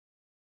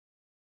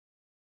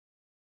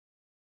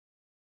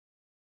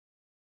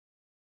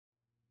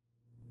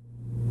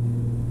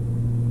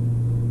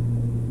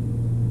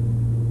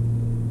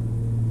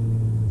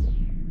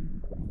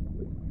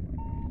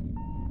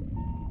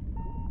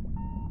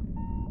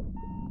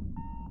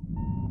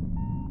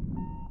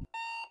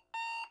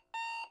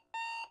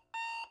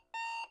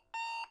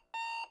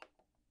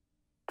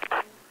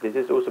This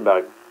is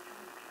Oseberg.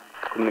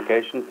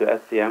 Communication to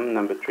SCM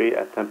number 3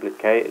 at template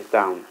K is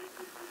down.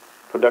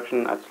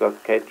 Production at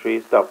slot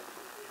K3 stopped.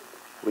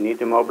 We need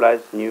to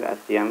mobilize new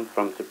SCM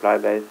from supply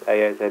base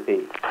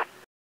ASAP.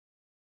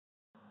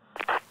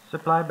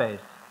 Supply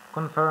base.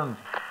 Confirmed.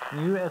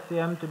 New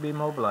SCM to be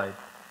mobilized.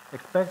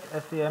 Expect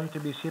SCM to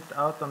be shipped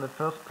out on the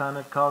first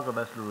planned cargo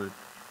vessel route.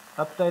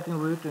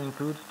 Updating route to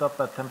include stop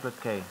at template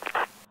K.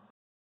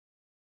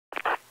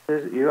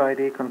 This is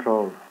UID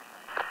control.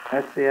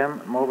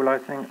 SCM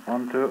mobilizing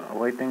onto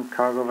awaiting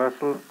cargo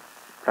vessel,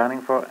 planning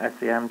for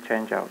SCM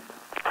changeout.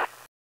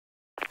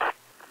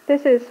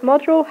 This is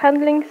module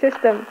handling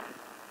system.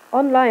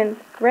 Online,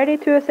 ready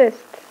to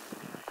assist.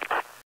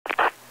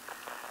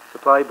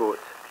 Supply boat.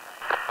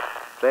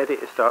 Ready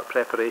to start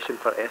preparation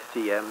for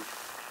SCM.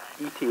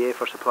 ETA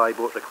for supply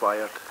boat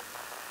required.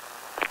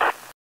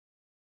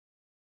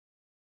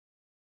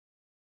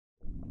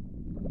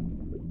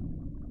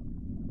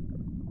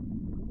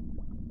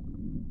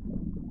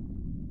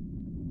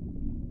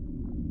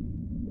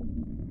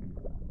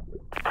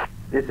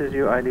 This is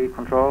UID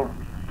control,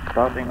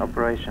 starting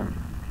operation.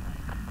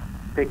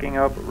 Picking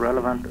up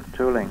relevant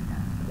tooling.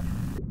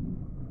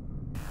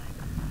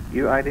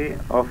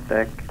 UID off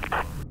deck.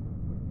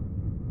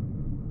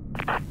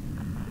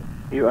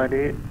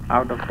 UID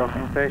out of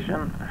docking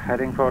station,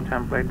 heading for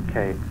template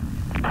K.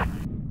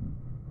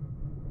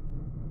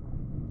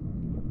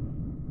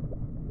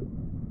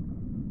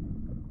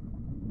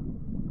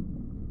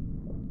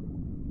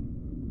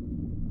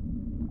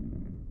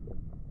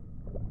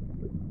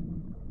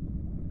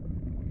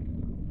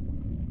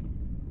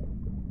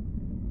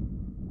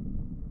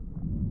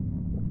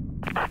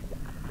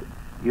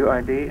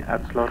 UID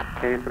at slot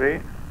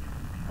K3,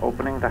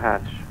 opening the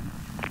hatch.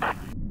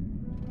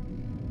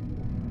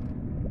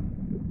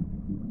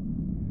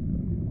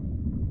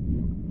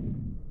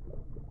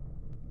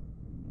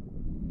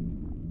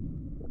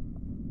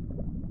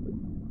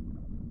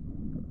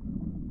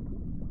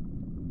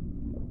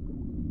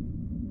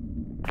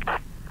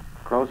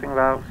 Closing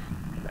valves,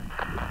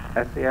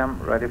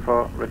 SCM ready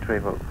for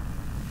retrieval.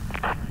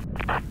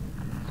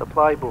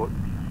 Supply boat.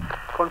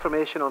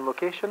 Confirmation on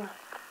location.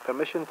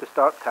 Permission to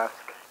start task.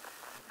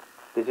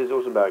 This is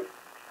Oseberg.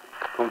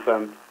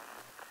 Confirmed.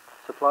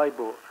 Supply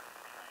boat.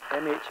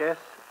 MHS,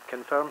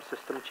 confirm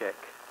system check.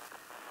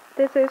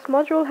 This is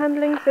module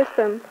handling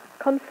system.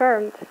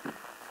 Confirmed.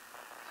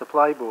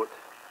 Supply boat.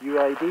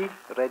 UID,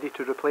 ready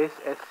to replace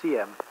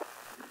SCM.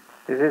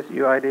 This is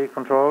UID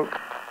control,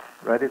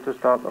 ready to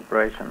start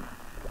operation.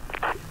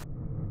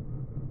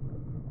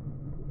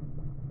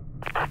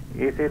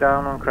 Easy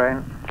down on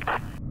crane.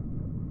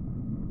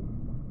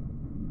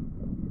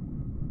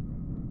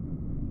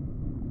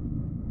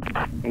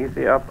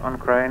 Easy up on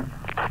crane.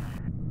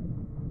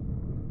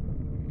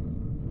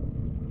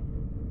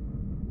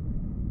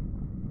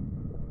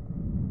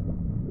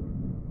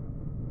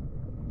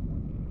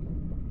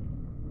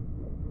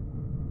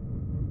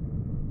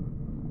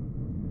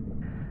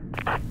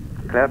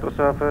 Clear to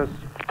surface.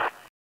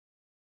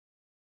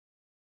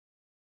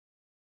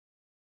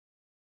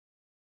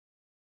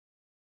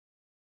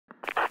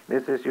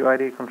 This is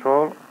UID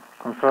control.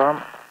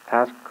 Confirm.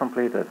 Task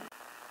completed.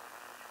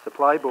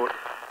 Supply boat.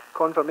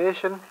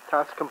 Confirmation,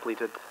 task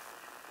completed.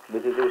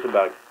 This is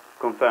Oseberg.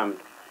 Confirmed.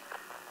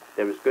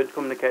 There is good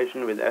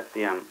communication with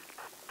SCM.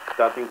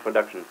 Starting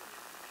production.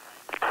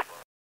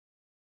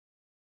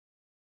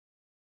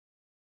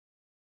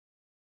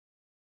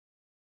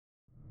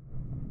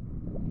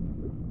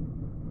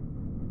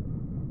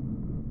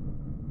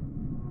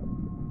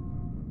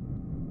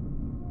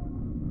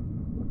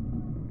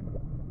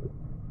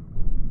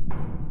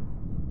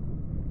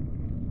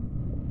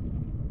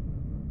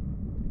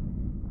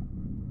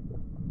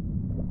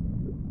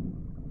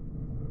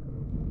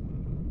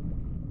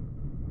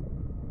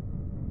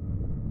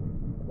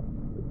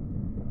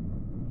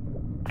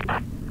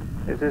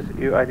 This is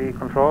UID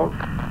control.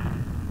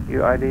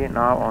 UID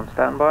now on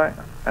standby.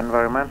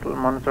 Environmental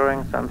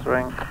monitoring,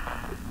 sensoring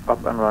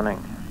up and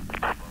running.